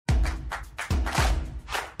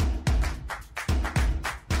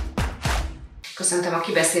Köszöntöm a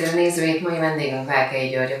kibeszélő nézőit, mai vendégünk Válkai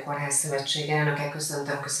György, a Kórház Szövetség elnöke.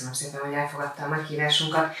 Köszönöm szépen, hogy elfogadta a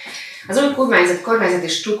meghívásunkat. Az új kormányzati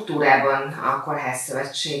struktúrában a Kórház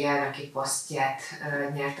Szövetség elnöki posztját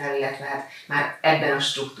nyert el, illetve hát már ebben a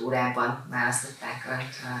struktúrában választották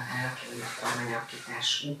önt elnöki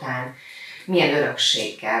kormányalakítás után. Milyen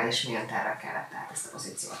örökséggel és milyen tervvel kellett át ezt a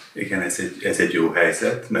pozíciót? Igen, ez egy jó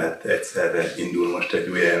helyzet, mert egyszerre indul most egy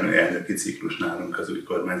új elnöki ciklus nálunk az új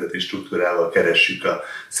kormányzati struktúrával, keressük a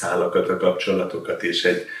szálakat, a kapcsolatokat, és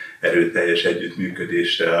egy erőteljes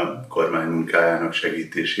együttműködésre, a kormány munkájának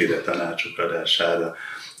segítésére, tanácsok adására,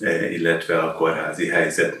 illetve a kórházi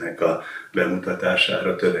helyzetnek a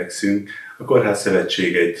bemutatására törekszünk. A Kórház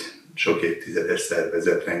Szövetség egy sok évtizedes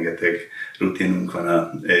szervezet, rengeteg rutinunk van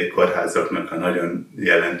a kórházaknak, a nagyon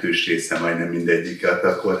jelentős része, majdnem mindegyik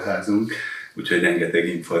a kórházunk, úgyhogy rengeteg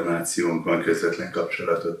információnk van, közvetlen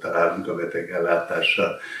kapcsolatot találunk a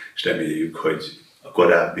betegellátással, és reméljük, hogy a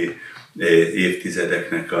korábbi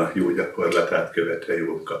évtizedeknek a jó gyakorlatát követve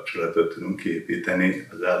jó kapcsolatot tudunk építeni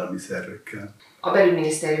az állami szervekkel. A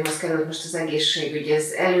belügyminisztériumhoz került most az egészségügy,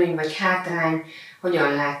 ez előny vagy hátrány?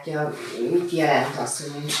 Hogyan látja, mit jelent az,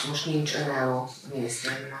 hogy most nincs önálló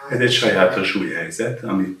minisztérium? Ez egy sajátos új helyzet,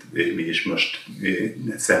 amit mi is most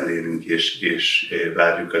szemlélünk és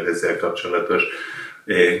várjuk az ezzel kapcsolatos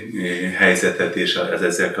helyzetet és az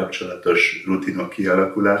ezzel kapcsolatos rutinok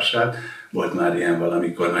kialakulását. Volt már ilyen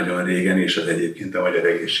valamikor nagyon régen, és az egyébként a magyar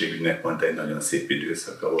egészségügynek pont egy nagyon szép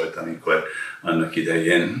időszaka volt, amikor annak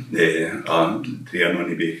idején a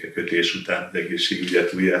trianoni békekötés után az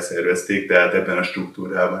egészségügyet újjászervezték, tehát ebben a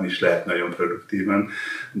struktúrában is lehet nagyon produktívan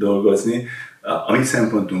dolgozni. A mi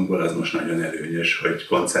szempontunkból az most nagyon előnyös, hogy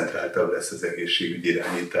koncentráltabb lesz az egészségügy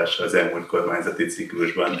irányítása. Az elmúlt kormányzati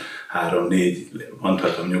ciklusban 3-4,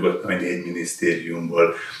 mondhatom nyugodtan, hogy 4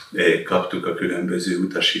 minisztériumból kaptuk a különböző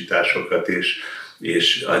utasításokat,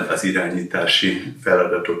 és az irányítási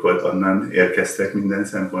feladatokat onnan érkeztek minden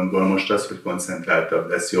szempontból. Most az, hogy koncentráltabb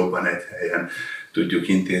lesz, jobban egy helyen tudjuk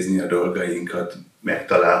intézni a dolgainkat,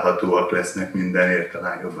 megtalálhatóak lesznek mindenért,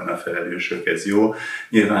 talán jobban a felelősök, ez jó.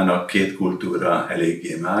 Nyilván a két kultúra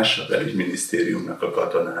eléggé más, a belügyminisztériumnak a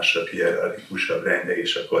katonásabb, hierarchikusabb rendje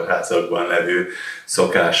és a kórházakban levő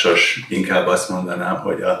szokásos, inkább azt mondanám,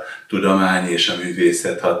 hogy a tudomány és a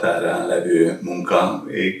művészet határán levő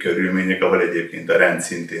munkakörülmények, ahol egyébként a rend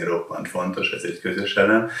szintén roppant fontos, ez egy közös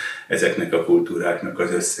elem. Ezeknek a kultúráknak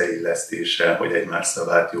az összeillesztése, hogy egymás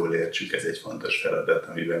szavát jól értsük, ez egy fontos feladat,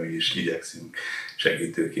 amiben mi is igyekszünk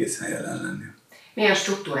segítőkészen jelen lenni. Milyen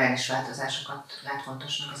strukturális változásokat lát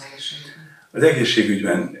fontosnak az egészségügyben? Az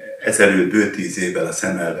egészségügyben ezelőtt bő 10 évvel a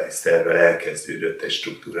Semmelweis tervvel elkezdődött egy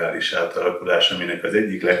strukturális átalakulás, aminek az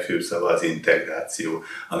egyik legfőbb szava az integráció,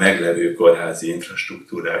 a meglevő kórházi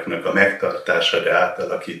infrastruktúráknak a megtartása, de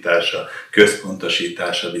átalakítása,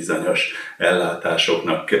 központosítása bizonyos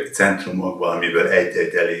ellátásoknak centrumokban, amiből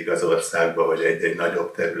egy-egy elég az országban, vagy egy-egy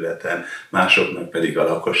nagyobb területen, másoknak pedig a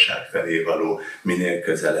lakosság felé való minél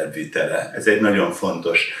közelebb vitele. Ez egy nagyon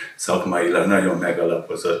fontos, szakmailag nagyon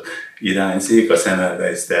megalapozott irányzék. A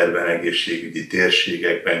Semmelweis tervben egészségügyi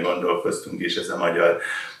térségekben gondolkoztunk, és ez a magyar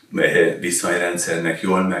viszonyrendszernek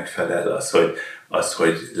jól megfelel az,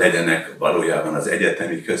 hogy legyenek valójában az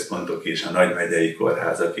egyetemi központok és a nagymegyei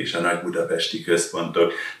kórházak és a nagybudapesti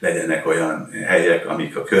központok, legyenek olyan helyek,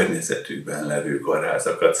 amik a környezetükben levő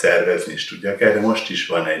kórházakat szervezni is tudják. Erre most is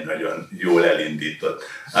van egy nagyon jól elindított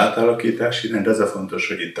átalakítási rend. Az a fontos,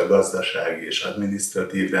 hogy itt a gazdasági és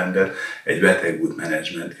adminisztratív rendet egy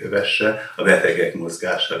betegútmenedzsment kövesse, a betegek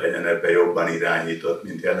mozgása legyen ebben jobban irányított,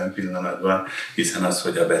 mint jelen pillanatban, hiszen az,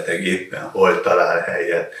 hogy a beteg éppen hol talál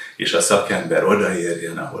helyet, és a szakember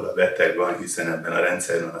odaérjen, ahol a beteg van, hiszen ebben a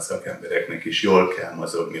rendszerben a szakembereknek is jól kell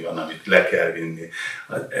mozogni, van, amit le kell vinni,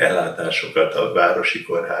 az ellátásokat a városi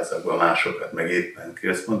kórházakba, másokat meg éppen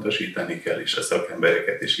központosítani kell, és a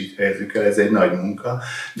szakembereket is így helyezzük el. Ez egy nagy munka,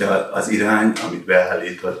 de az irány, amit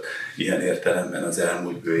beállított ilyen értelemben az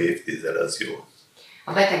elmúlt bő évtized, az jó.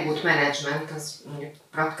 A betegútmenedzsment az mondjuk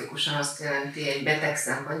praktikusan azt jelenti egy beteg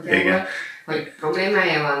szempontjából, igen, hogy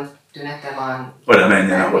problémája van, tünete van. Oda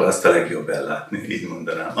menjen, ahol azt a legjobb ellátni, így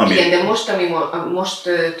mondanám. Igen, de most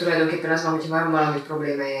tulajdonképpen az van, hogy van valami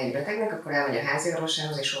problémája egy betegnek, akkor elmegy a házi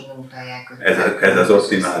orvosához, és onnan utálják őt. Ez az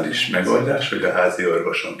optimális megoldás, hogy a házi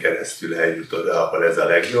orvoson keresztül eljut oda, ahol ez a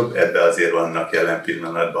legjobb. Ebbe azért vannak jelen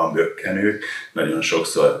pillanatban bökkenők. Nagyon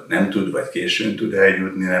sokszor nem tud, vagy későn tud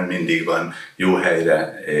eljutni, nem mindig van jó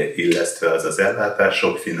helyre illesztve az ellátás,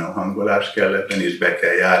 sok finom hangolás kell ebben, és be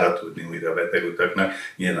kell járatudni újra a betegutaknak.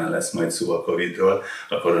 Nyilván lesz majd szó a Covid-ról.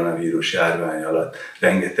 A koronavírus járvány alatt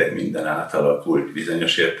rengeteg minden átalakult,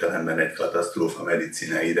 bizonyos értelemben egy katasztrófa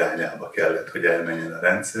medicina irányába kellett, hogy elmenjen a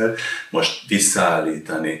rendszer. Most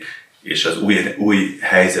visszaállítani és az új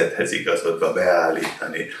helyzethez igazodva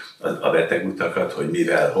beállítani a betegutakat, hogy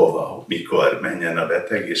mivel, hova, mikor menjen a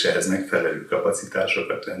beteg, és ehhez megfelelő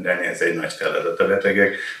kapacitásokat rendelni, ez egy nagy feladat. A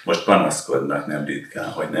betegek most panaszkodnak nem ritkán,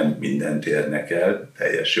 hogy nem mindent érnek el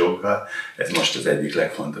teljes joggal. Ez most az egyik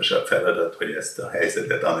legfontosabb feladat, hogy ezt a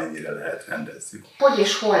helyzetet amennyire lehet rendezzük. Hogy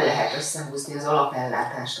és hol lehet összehúzni az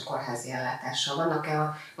alapellátást a kórházi ellátással?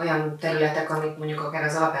 Vannak-e olyan területek, amit mondjuk akár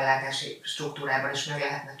az alapellátási struktúrában is meg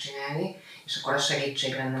lehetne csinálni, és akkor a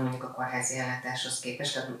segítség lenne mondjuk a kórházi ellátáshoz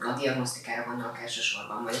képest, tehát a diagnosztikára gondolok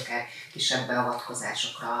elsősorban, vagy akár kisebb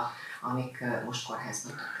beavatkozásokra, amik most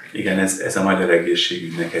kórházban. Igen, ez a magyar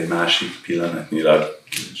egészségügynek egy másik pillanatnyilag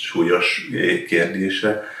súlyos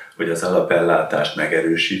kérdése, hogy az alapellátást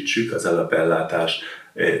megerősítsük, az alapellátás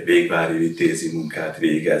végvári vitézi munkát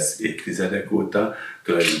végez évtizedek óta.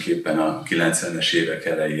 Tulajdonképpen a 90-es évek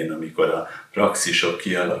elején, amikor a praxisok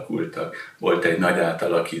kialakultak, volt egy nagy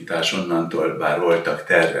átalakítás, onnantól bár voltak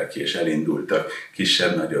tervek és elindultak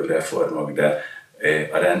kisebb-nagyobb reformok, de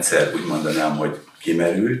a rendszer úgy mondanám, hogy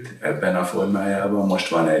kimerült ebben a formájában. Most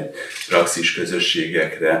van egy praxis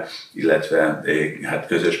közösségekre, illetve hát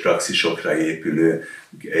közös praxisokra épülő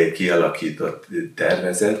kialakított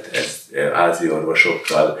tervezet. Ezt házi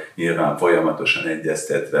orvosokkal nyilván folyamatosan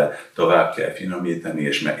egyeztetve tovább kell finomítani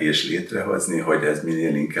és létrehozni, hogy ez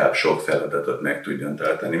minél inkább sok feladatot meg tudjon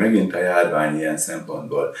tartani. Megint a járvány ilyen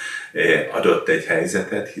szempontból adott egy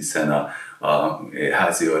helyzetet, hiszen a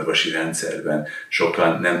házi orvosi rendszerben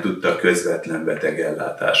sokan nem tudtak közvetlen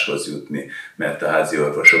betegellátáshoz jutni, mert a házi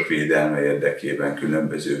orvosok védelme érdekében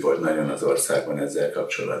különböző volt nagyon az országban ezzel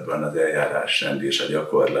kapcsolatban az eljárásrend és a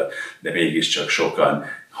gyakorlat, de mégiscsak sokan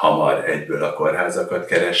hamar egyből a kórházakat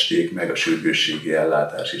keresték meg, a sürgősségi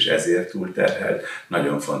ellátás is ezért túlterhelt.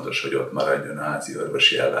 Nagyon fontos, hogy ott maradjon a házi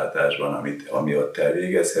orvosi ellátásban, ami ott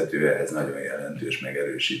elvégezhető, ehhez nagyon jelentős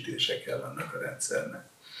megerősítése kell annak a rendszernek.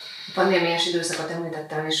 A pandémiás időszakot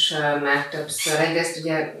említettem is már többször. Egyrészt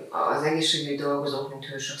ugye az egészségügyi dolgozók, mint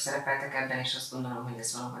hősök szerepeltek ebben, és azt gondolom, hogy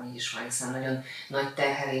ez valóban így is van, hiszen nagyon nagy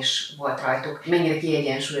terhelés volt rajtuk. Mennyire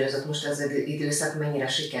kiegyensúlyozott most az időszak, mennyire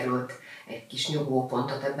sikerült egy kis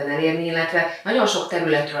nyugvópontot ebben elérni, illetve nagyon sok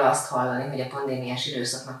területről azt hallani, hogy a pandémiás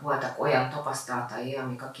időszaknak voltak olyan tapasztalatai,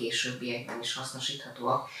 amik a későbbiekben is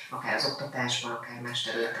hasznosíthatóak, akár az oktatásban, akár más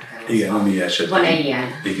területeken. Igen, a mi esetünkben, van-e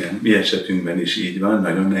ilyen? Igen, mi esetünkben is így van,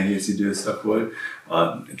 nagyon nehéz időszak volt.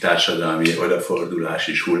 A társadalmi odafordulás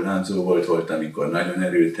is hullámzó volt, amikor nagyon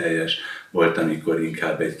erőteljes, volt, amikor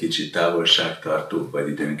inkább egy kicsit távolságtartó, vagy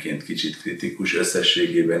időnként kicsit kritikus.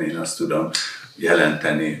 Összességében én azt tudom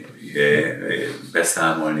jelenteni,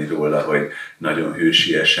 beszámolni róla, hogy nagyon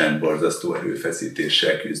hősiesen, borzasztó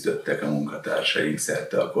erőfeszítéssel küzdöttek a munkatársaink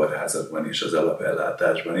szerte a kórházakban és az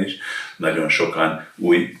alapellátásban is. Nagyon sokan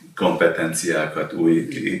új kompetenciákat, új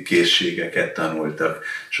készségeket tanultak,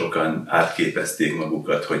 sokan átképezték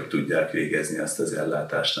magukat, hogy tudják végezni azt az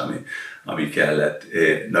ellátást, ami kellett.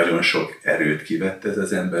 Nagyon sok erőt kivett ez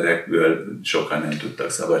az emberekből, sokan nem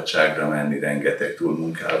tudtak szabadságra menni, rengeteg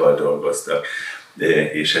túlmunkával dolgoztak,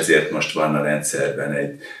 és ezért most van a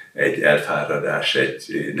rendszerben egy elfáradás,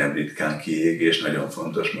 egy nem ritkán kiégés, nagyon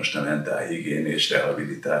fontos most a mentálhigiénés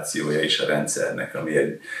rehabilitációja is a rendszernek, ami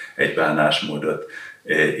egy bánásmódot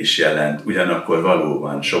is jelent. Ugyanakkor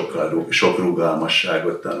valóban sok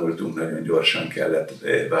rugalmasságot tanultunk, nagyon gyorsan kellett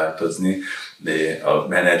változni. A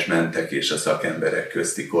menedzsmentek és a szakemberek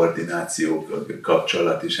közti koordináció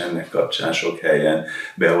kapcsolat is ennek kapcsán sok helyen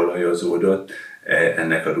beolajozódott.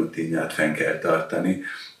 Ennek a rutinját fenn kell tartani,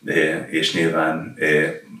 és nyilván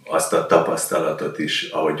azt a tapasztalatot is,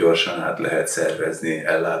 ahogy gyorsan át lehet szervezni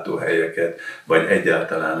ellátóhelyeket, vagy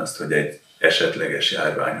egyáltalán azt, hogy egy esetleges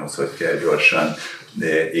járványhoz hogy kell gyorsan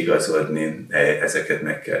igazodni, ezeket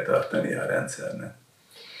meg kell tartani a rendszernek.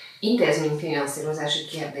 Intézményfinanszírozási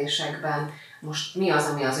kérdésekben most mi az,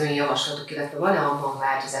 ami az ön javaslatuk, illetve van-e abban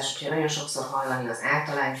változás, hogyha nagyon sokszor hallani az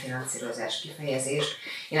általányfinanszírozás kifejezést,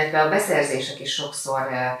 illetve a beszerzések is sokszor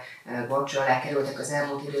gorcső alá kerültek az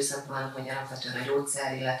elmúlt időszakban, hogy alapvetően a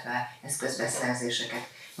gyógyszer, illetve eszközbeszerzéseket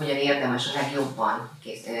hogyan érdemes a legjobban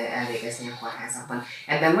elvégezni a kórházakban.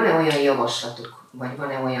 Ebben van-e olyan javaslatuk, vagy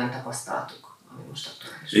van-e olyan tapasztalatuk, ami most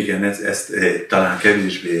aktuális? Igen, ezt talán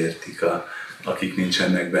kevésbé értik akik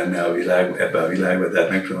nincsenek benne ebben a világban, tehát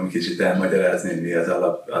megpróbálom kicsit elmagyarázni, hogy mi az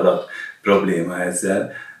alap probléma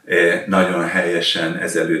ezzel. Nagyon helyesen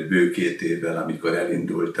ezelőtt bő 2 évvel, amikor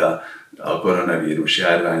elindult a a koronavírus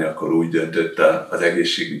járvány, akkor úgy döntött az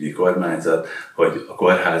egészségügyi kormányzat, hogy a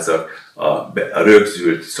kórházak a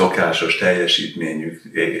rögzült, szokásos teljesítményük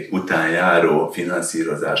után járó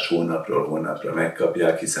finanszírozást hónapról hónapra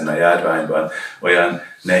megkapják, hiszen a járványban olyan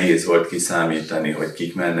nehéz volt kiszámítani, hogy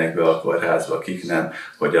kik mennek be a kórházba, kik nem,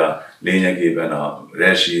 hogy lényegében a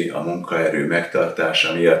rezsi, a munkaerő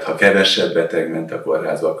megtartása miatt, ha kevesebb beteg ment a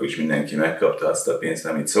kórházba, akkor is mindenki megkapta azt a pénzt,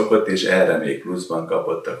 amit szokott, és erre még pluszban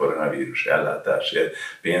kapott a koronavírus ellátásért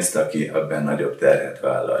pénzt, aki abban nagyobb terhet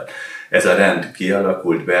vállalt. Ez a rend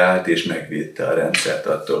kialakult, beállt és megvédte a rendszert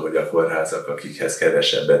attól, hogy a kórházak, akikhez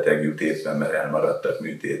kevesebb beteg jut éppen, mert elmaradtak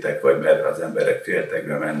műtétek, vagy mert az emberek féltek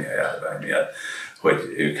bemenni a járvány miatt,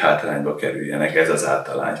 hogy ők hátrányba kerüljenek, ez az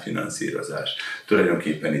általányfinanszírozás.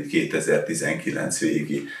 Tulajdonképpen itt 2019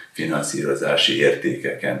 végi finanszírozási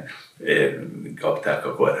értékeken kapták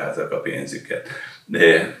a kórházak a pénzüket.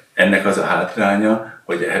 De ennek az a hátránya,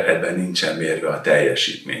 hogy ebben nincsen mérve a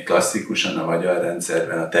teljesítmény. Klasszikusan a magyar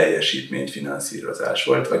rendszerben a teljesítményfinanszírozás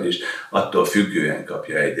volt, vagyis attól függően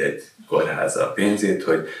kapja egy kórház a pénzét,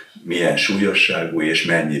 hogy milyen súlyosságú és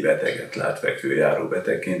mennyi beteget lát fekvőjáró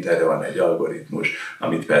betegként. Erre van egy algoritmus,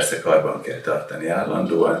 amit persze karban kell tartani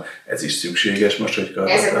állandóan. Ez is szükséges most, hogy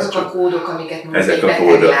karban ezek azok a kódok, amiket mondjuk ezek a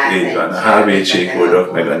kódok, így van, a HVC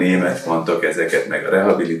kódok, meg a német pontok, ezeket, meg a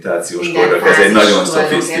rehabilitációs kódok, ez egy nagyon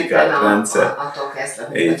szofisztikált rendszer. Attól kezdve,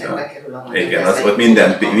 hogy betegbe kerül a magyar. Igen, ott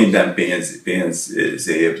minden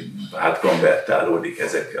pénzé konvertálódik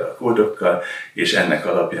ezekkel a kódokkal, és ennek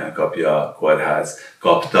alapján kapja a kórház,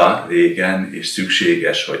 kapta régen, és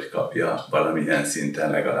szükséges, hogy kapja valamilyen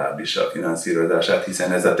szinten legalábbis a finanszírozását,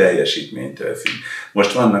 hiszen ez a teljesítménytől függ.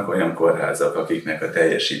 Most vannak olyan kórházak, akiknek a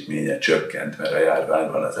teljesítménye csökkent, mert a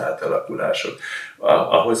járványban az átalakulások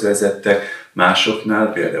ahhoz vezettek.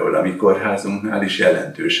 Másoknál, például a mi kórházunknál is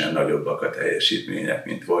jelentősen nagyobbak a teljesítmények,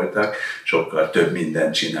 mint voltak. Sokkal több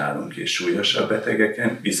mindent csinálunk és súlyosabb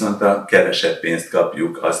betegeken, viszont a kevesebb pénzt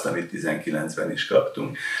kapjuk, azt, amit 19-ben is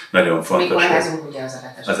kaptunk. Nagyon fontos. Mi kórházunk ugye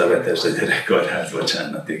az a Vetes a gyerekkórház,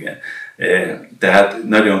 bocsánat, igen. Tehát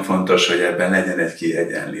nagyon fontos, hogy ebben legyen egy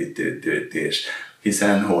kiegyenlítődés,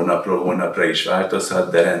 hiszen hónapról hónapra is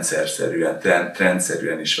változhat, de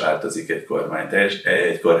trendszerűen is változik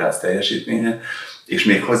egy kórház teljesítménye, és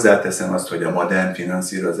még hozzáteszem azt, hogy a modern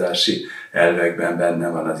finanszírozási elvekben benne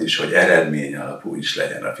van az is, hogy eredmény alapú is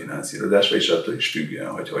legyen a finanszírozás, vagyis attól is függően,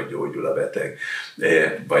 hogy gyógyul a beteg,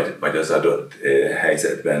 vagy az adott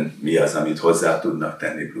helyzetben mi az, amit hozzá tudnak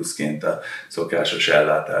tenni pluszként a szokásos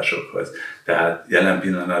ellátásokhoz. Tehát jelen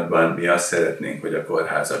pillanatban mi azt szeretnénk, hogy a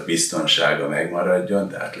kórházak biztonsága megmaradjon,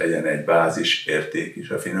 tehát legyen egy bázis érték is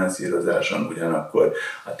a finanszírozáson, ugyanakkor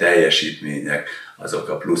a teljesítmények, azok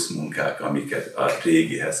a plusz munkák, amiket a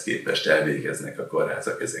régihez képest elvégeznek a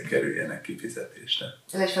kórházak, ezek kerüljenek kifizetésre.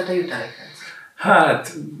 Ez egyfajta jutalékrendszer.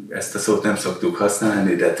 Hát, ezt a szót nem szoktuk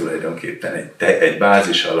használni, de tulajdonképpen egy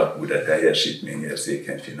bázis alapú, de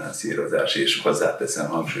teljesítményérzékeny finanszírozás, és hozzáteszem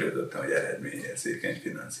hangsúlyozottan, hogy eredményérzékeny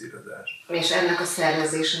finanszírozás. És ennek a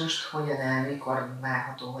szervezése most hogyan áll, mikor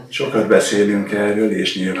várható, hogy... Sokat beszélünk erről,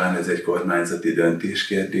 és nyilván ez egy kormányzati döntés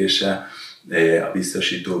kérdése. A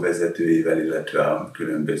biztosító vezetőivel, illetve a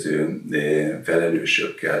különböző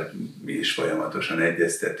felelősökkel mi is folyamatosan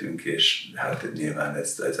egyeztetünk, és hát nyilván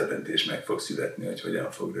ez a döntés meg fog születni, hogy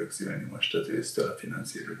hogyan fog rögzülni most az ősztől a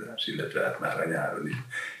finanszírozás, illetve hát már a nyáron is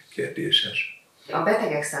kérdéses. A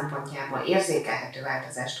betegek szempontjából érzékelhető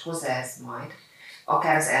változást hoz ez majd,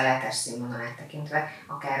 akár az ellátás színvonalát tekintve,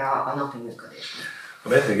 akár a napi működésben? A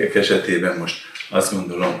betegek esetében most azt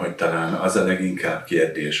gondolom, hogy talán az a leginkább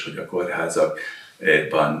kérdés, hogy a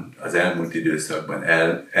kórházakban az elmúlt időszakban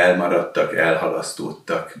elmaradtak,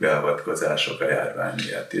 elhalasztódtak beavatkozások a járvány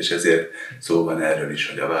miatt, és ezért szó van erről is,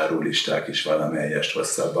 hogy a várólisták is valamelyest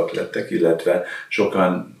hosszabbak lettek, illetve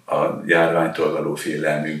sokan a járványtól való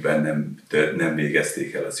félelmükben nem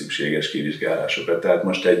végezték el a szükséges kivizsgálásokat. Tehát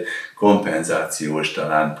most egy kompenzációs,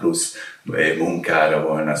 talán plusz munkára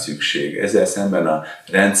volna szükség. Ezzel szemben a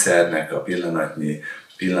rendszernek a pillanatnyi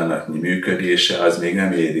működése az még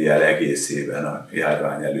nem éri el egészében a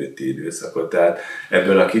járvány előtti időszakot. Tehát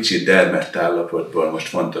ebből a kicsit dermedt állapotból most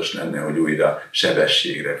fontos lenne, hogy újra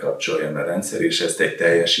sebességre kapcsoljon a rendszer, és ezt egy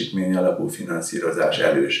teljesítmény alapú finanszírozás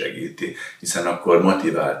elősegíti, hiszen akkor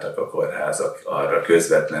motiváltak a kórházak arra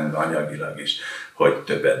közvetlenül anyagilag is, hogy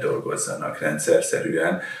többet dolgozzanak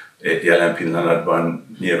rendszerszerűen. Jelen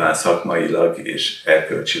pillanatban nyilván szakmailag és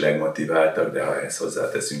erkölcsileg motiváltak, de ha ezt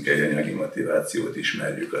hozzáteszünk egy anyagi motivációt,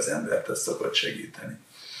 ismerjük az embert, az szokott segíteni.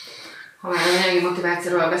 Ha már a anyagi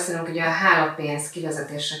motivációról beszélünk, ugye a hálapénz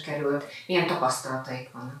kivezetésre került, milyen tapasztalataik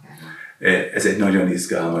vannak erről? Ez egy nagyon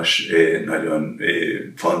izgalmas, nagyon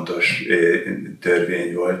fontos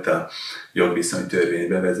törvény volt, a jogviszonytörvény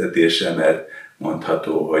bevezetése, mert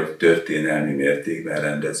mondható, hogy történelmi mértékben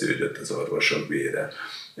rendeződött az orvosok bére.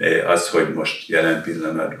 Az, hogy most jelen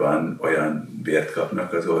pillanatban olyan bért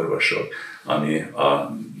kapnak az orvosok, ami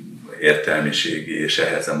a értelmiségi és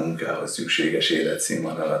ehhez a munkához szükséges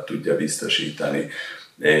életszínvonalat tudja biztosítani,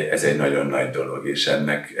 ez egy nagyon nagy dolog, és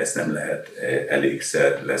ezt nem lehet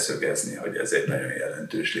elégszer leszögezni, hogy ez egy nagyon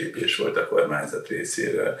jelentős lépés volt a kormányzat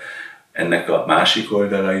részéről. Ennek a másik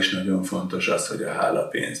oldala is nagyon fontos az, hogy a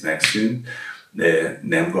hálapénz megszűnt. De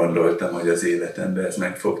nem gondoltam, hogy az életemben ez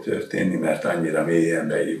meg fog történni, mert annyira mélyen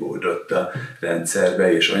beivódott a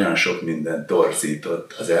rendszerbe, és olyan sok mindent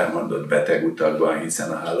torzított az elmondott betegutakban,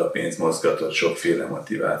 hiszen a hálapénz mozgatott sokféle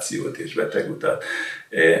motivációt és betegutat,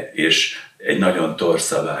 és egy nagyon torz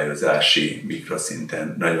szabályozási,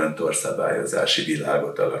 mikroszinten nagyon torz szabályozási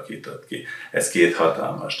világot alakított ki. Ez két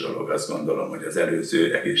hatalmas dolog, azt gondolom, hogy az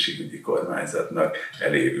előző egészségügyi kormányzatnak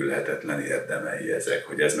elévülhetetlen érdemei ezek,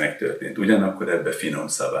 hogy ez megtörtént. Ugyanakkor ebbe finom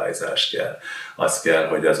szabályzás kell. Az kell,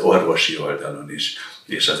 hogy az orvosi oldalon is,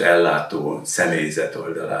 és az ellátó személyzet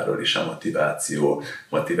oldaláról is a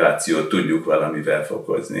motivációt tudjuk valamivel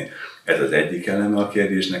fokozni. Ez az egyik eleme a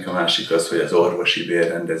kérdésnek, a másik az, hogy az orvosi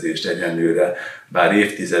bérrendezést egyenlőre, bár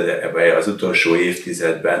az utolsó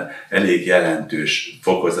évtizedben elég jelentős,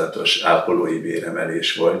 fokozatos ápolói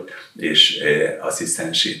béremelés volt, és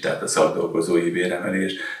asszisztensi, tehát a szakdolgozói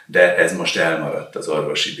béremelés, de ez most elmaradt az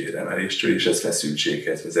orvosi béremeléstől, és ez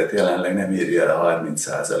feszültséghez vezet. Jelenleg nem éri el a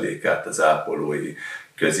 30%-át az ápolói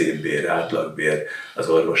középbér, átlagbér az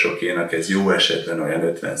orvosokénak, ez jó esetben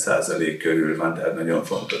olyan 50% körül van, tehát nagyon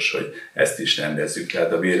fontos, hogy ezt is rendezzük.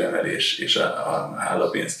 Tehát a béremelés és a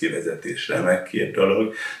hálapénz kivezetés remek két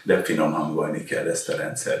dolog, de finom hangolni kell ezt a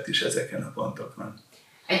rendszert is ezeken a pontokon.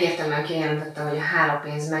 Egyértelműen kijelentette, hogy a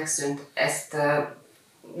hálapénz megszűnt, ezt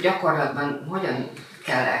gyakorlatban hogyan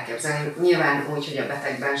kell elképzelni? Nyilván úgy, hogy a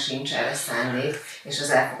betegben sincs erre szándék, és az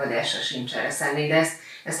elfogadásra sincs erre szándék, de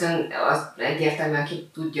ezt ön egyértelműen ki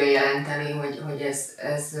tudja jelenteni, hogy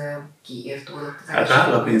ez kiírtódott. Hát a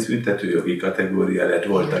hálapénz büntetőjogi kategória lett,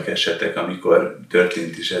 voltak esetek, amikor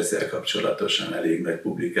történt is ezzel kapcsolatosan, elég nagy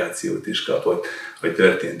publikációt is kapott, hogy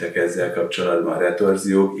történtek ezzel kapcsolatban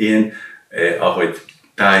retorziók. Én, ahogy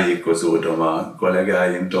tájékozódom a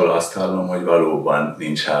kollégáimtól, azt hallom, hogy valóban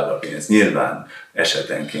nincs hálapénz. Nyilván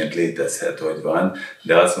esetenként létezhet, hogy van,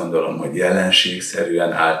 de azt gondolom, hogy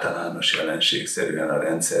jelenségszerűen, általános jelenségszerűen a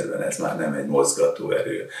rendszerben ez már nem egy mozgató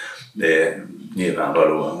erő. De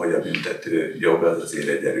nyilvánvalóan, hogy a büntető jog az azért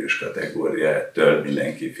egy erős kategória, ettől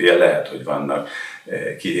mindenki fél. Lehet, hogy vannak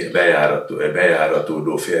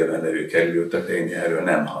bejáratódó félben levő kerülőtak, de én erről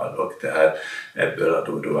nem hallok. Tehát ebből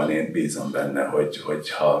adódóan én bízom benne, hogy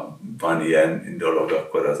ha van ilyen dolog,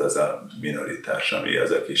 akkor az a minoritás, ami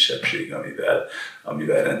az a kisebbség,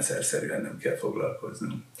 amivel rendszerszerűen nem kell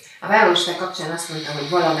foglalkoznunk. A várólista kapcsán azt mondta, hogy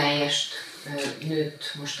valamelyest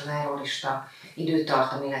nőtt most a várólista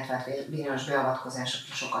időtartam, illetve bizonyos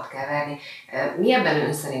beavatkozásokra sokat kell várni. Mi ebben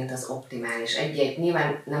ön szerint az optimális?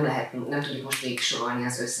 Nyilván nem tudjuk most végigsorolni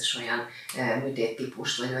az összes olyan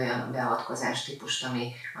műtéttípust, vagy olyan beavatkozás típust, ami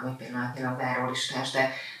pillanatnyilag várólistás,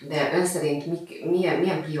 de ön szerint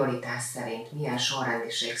milyen prioritás szerint, milyen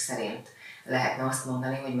sorrendiség szerint lehetne azt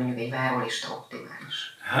mondani, hogy mondjuk egy várólista optimális?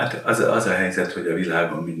 Hát az a helyzet, hogy a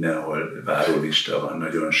világon mindenhol várólista van,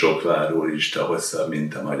 nagyon sok várólista, hosszabb,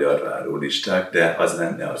 mint a magyar várólisták, de az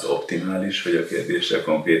lenne az optimális, hogy a kérdésre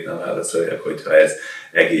konkrétan válaszoljak, hogyha ez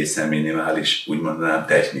egészen minimális, úgy mondanám,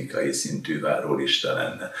 technikai szintű várólista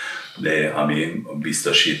lenne, de ami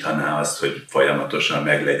biztosítaná azt, hogy folyamatosan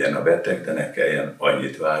meglegyen a beteg, de ne kelljen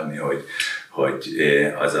annyit várni, hogy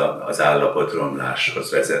az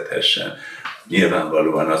állapotromláshoz vezethessen.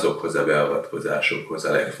 Nyilvánvalóan azokhoz a beavatkozásokhoz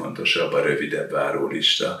a legfontosabb a rövidebb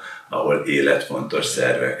várólista, ahol életfontos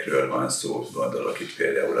szervekről van szó, gondolok itt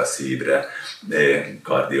például a szívre,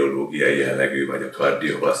 kardiológiai jellegű vagy a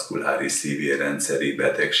kardiovaszkuláris szívérrendszeri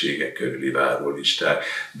betegségek körüli várólisták,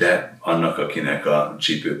 de annak, akinek a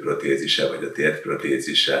csípőprotézise vagy a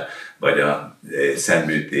térprotézise vagy a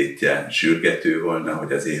szemműtétje sürgető volna,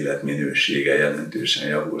 hogy az életminősége jelentősen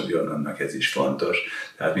javuljon, annak ez is fontos.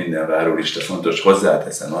 Tehát minden várólista fontos.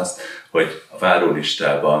 Hozzáteszem azt, hogy a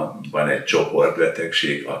várólistában van egy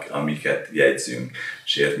csoportbetegség, amiket jegyzünk.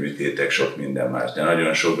 sértműtétek, sok minden más. De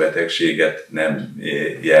nagyon sok betegséget nem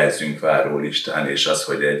jelzünk várólistán, és az,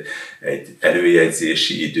 hogy egy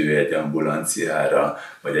előjegyzési idő egy ambulanciára,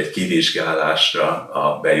 vagy egy kivizsgálásra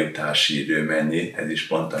a bejutási idő mennyi, ez is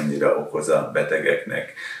pont annyira okoz a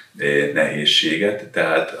betegeknek nehézséget,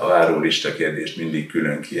 tehát a várólista kérdést mindig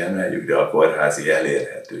külön kiemeljük, de a kórházi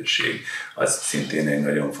elérhetőség az szintén egy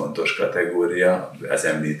nagyon fontos kategória. Az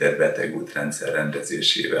említett betegútrendszer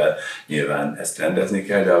rendezésével nyilván ezt rendezni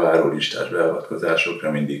kell, de a várólistás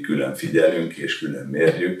beavatkozásokra mindig külön figyelünk és külön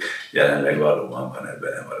mérjük, jelenleg valóban van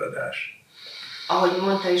ebben lemaradás. Ahogy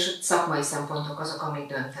mondta is, hogy szakmai szempontok azok, amik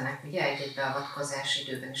döntenek, ugye, egy beavatkozás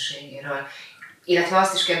időbeniségéről. Illetve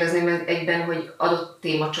azt is kérdezném egyben, hogy adott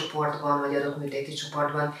témacsoportban, vagy adott műtéti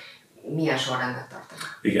csoportban milyen sorrendet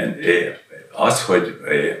tartanak? Igen, az, hogy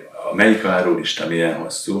melyik várólista milyen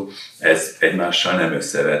hosszú, ez egymással nem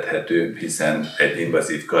összevethető, hiszen egy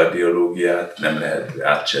invazív kardiológiát nem lehet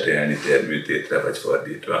átcserélni térműtétre vagy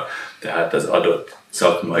fordítva. Tehát az adott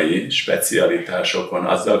szakmai specialitásokon,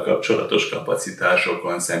 azzal kapcsolatos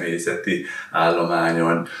kapacitásokon, személyzeti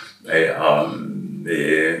állományon, a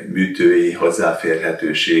műtői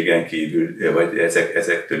hozzáférhetőségen kívül, vagy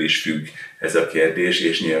ezektől is függ ez a kérdés,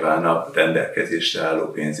 és nyilván a rendelkezésre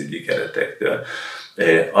álló pénzügyi keretektől.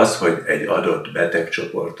 Az, hogy egy adott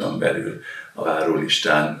betegcsoporton belül a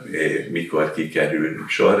várólistán mikor kikerül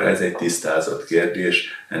sorra, ez egy tisztázott kérdés,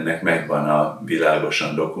 ennek megvan a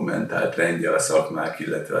világosan dokumentált rendje, a szakmák,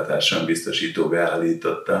 illetve a társadalombiztosító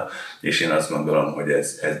beállította, és én azt gondolom, hogy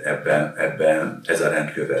ebben ez a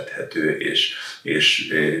rend követhető,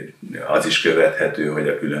 és az is követhető, hogy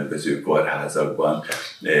a különböző kórházakban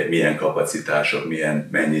milyen kapacitások, milyen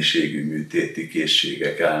mennyiségű műtéti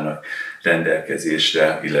készségek állnak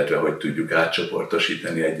rendelkezésre, illetve hogy tudjuk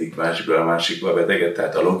átcsoportosítani egyik másikba a másikba a beteget,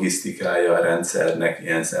 tehát a logisztikája a rendszernek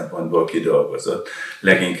ilyen szempontból kidolgozott.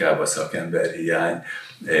 Leginkább a szakemberhiány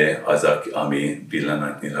az, ami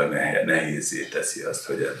pillanatnyilag nehézzé teszi azt,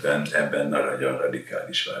 hogy ebben nagyon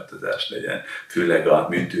radikális változás legyen. Főleg a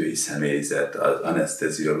műtői személyzet, az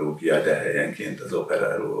aneszteziológia, de helyenként az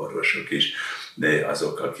operáló orvosok is, de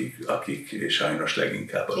azok, akik sajnos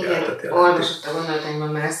leginkább a gátat jelentik. Olvasott a gondolataimban,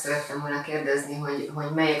 mert ezt szerettem volna kérdezni, hogy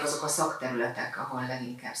melyek azok a szakterületek, ahol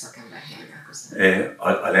leginkább szakemberhiánynál köszönhető.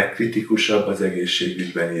 A legkritikusabb az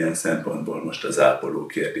egészségügyben ilyen szempontból most az ápoló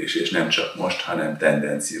kérdés, és nem csak most, hanem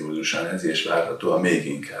tendenciózusan ez, és várhatóan még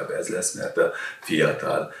inkább ez lesz, mert a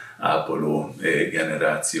fiatal ápoló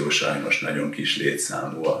generáció sajnos nagyon kis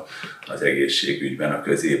létszámú az egészségügyben, a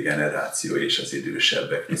középgeneráció és az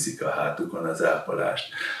idősebbek viszik a hátukon az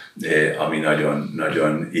ápolást, ami nagyon,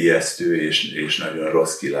 nagyon ijesztő és nagyon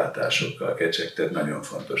rossz kilátásokkal kecsegtet. Nagyon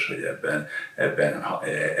fontos, hogy ebben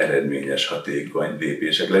eredményes, hatékony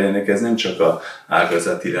lépések legyenek. Ez nem csak az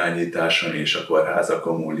ágazatirányításon és a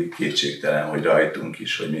kórházakon múlik, kétségtelen, hogy rajtunk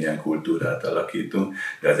is, hogy milyen kultúrát alakítunk,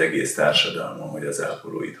 de az egész társadalmon, hogy az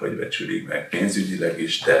ápolóit hogy becsülik meg pénzügyileg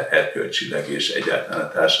is, de erkölcsileg és egyáltalán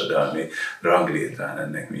a társadalmi ranglétrán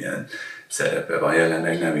ennek milyen szerepe van.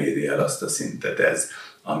 Jelenleg nem éri el azt a szintet ez,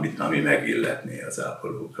 ami megilletné az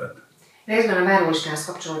ápolókat. Részben a várólistához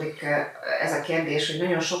kapcsolódik ez a kérdés, hogy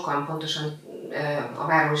nagyon sokan pontosan a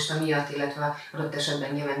várólista miatt, illetve adott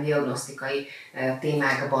esetben nyilván diagnosztikai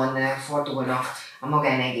témákban fordulnak a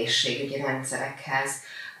magánegészségügyi rendszerekhez,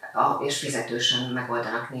 és fizetősen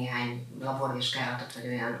megoldanak néhány laborvizsgálatot, vagy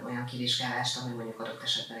olyan kivizsgálást, ami mondjuk adott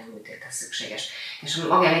esetben egy műtéthez szükséges. És a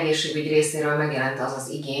magánegészségügy részéről megjelent az az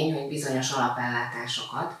igény, hogy bizonyos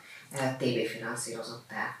alapellátásokat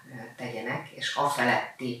TB-finanszírozottá tegyenek, és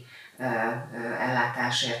afeletti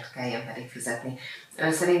ellátásért kelljen pedig fizetni.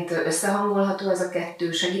 Ön szerint összehangolható ez a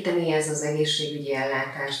kettő? Segíteni ez az egészségügyi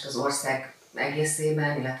ellátást az ország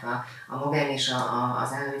egészében, illetve a magán és az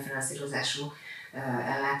állami finanszírozású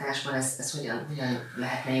ellátásban, ez hogyan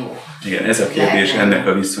lehetne jó? Igen, ez a kérdés ennek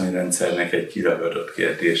a viszonyrendszernek egy kiragadott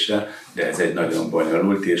kérdése, de ez egy nagyon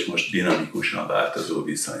bonyolult és most dinamikusan változó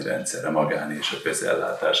viszonyrendszer, a magán és a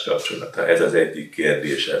közellátás kapcsolata. Ez az egyik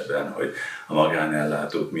kérdés ebben, hogy a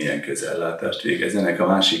magánellátók milyen közellátást végezzenek. A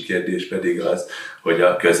másik kérdés pedig az, hogy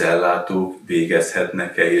a közellátók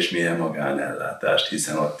végezhetnek-e és milyen magánellátást,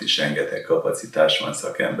 hiszen ott is rengeteg kapacitás van,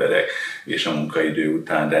 szakemberek és a munkaidő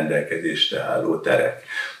után rendelkezésre álló terek.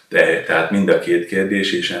 Tehát mind a két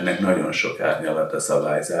kérdés, és ennek nagyon sok árnyalata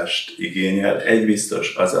szabályzást igényel. Egy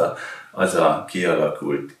biztos, az a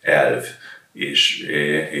kialakult elv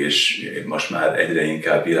és most már egyre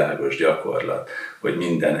inkább világos gyakorlat, hogy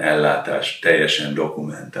minden ellátás teljesen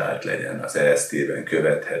dokumentált legyen, az ESZT-ben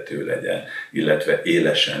követhető legyen, illetve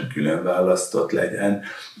élesen különválasztott legyen.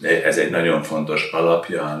 Ez egy nagyon fontos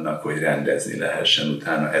alapja annak, hogy rendezni lehessen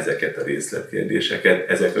utána ezeket a részletkérdéseket.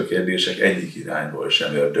 Ezek a kérdések egyik irányból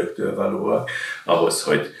sem ördögtől valóak. Ahhoz,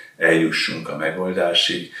 hogy eljussunk a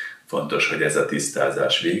megoldásig, fontos, hogy ez a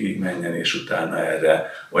tisztázás végigmenjen, és utána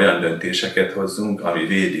erre olyan döntéseket hozzunk, ami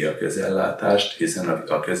védi a közellátást, hiszen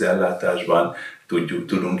a közellátásban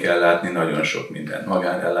tudunk ellátni nagyon sok mindent.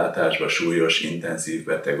 Magánellátásban súlyos, intenzív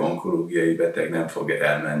beteg, onkológiai beteg nem fog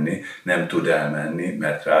elmenni, nem tud elmenni,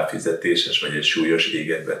 mert ráfizetéses vagy egy súlyos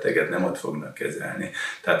éget beteget nem ott fognak kezelni.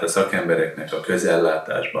 Tehát a szakembereknek a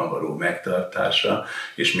közellátásban való megtartása,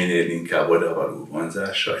 és minél inkább oda való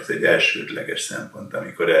vonzása, ez egy elsődleges szempont,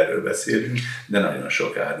 amikor erről beszélünk, de nagyon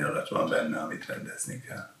sok árnyalat van benne, amit rendezni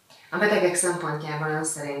kell. A betegek szempontjából ön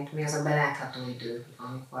szerint mi az a belátható idő,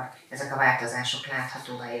 amikor ezek a változások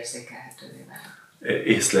láthatóvá, érzékelhetővé válnak?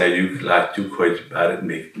 Észleljük, látjuk, hogy bár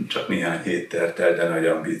még csak néhány hét telt el, de nagy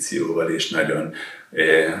ambícióval és nagyon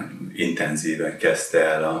intenzíven kezdte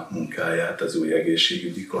el a munkáját az új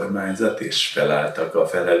egészségügyi kormányzat, és felálltak a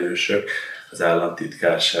felelősök, az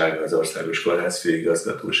államtitkárság, az Országos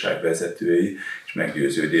Kórházfőigazgatóság vezetői, és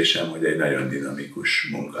meggyőződésem, hogy egy nagyon dinamikus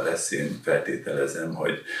munka lesz. Én feltételezem,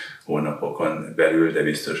 hogy hónapokon belül, de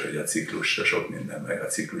biztos, hogy a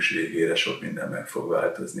ciklus végére sok minden meg fog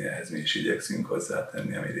változni, ehhez mi is igyekszünk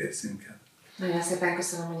hozzátenni a mi részünket. Nagyon szépen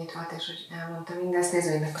köszönöm, hogy itt volt, és hogy elmondta mindezt.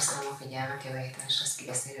 Nézőinknek köszönöm a figyelmet, jövő héten is lesz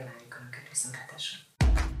kibeszélő velünk Önöket, viszontlátásra.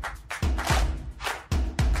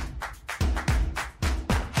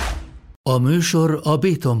 A műsor a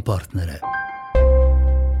Béton partnere.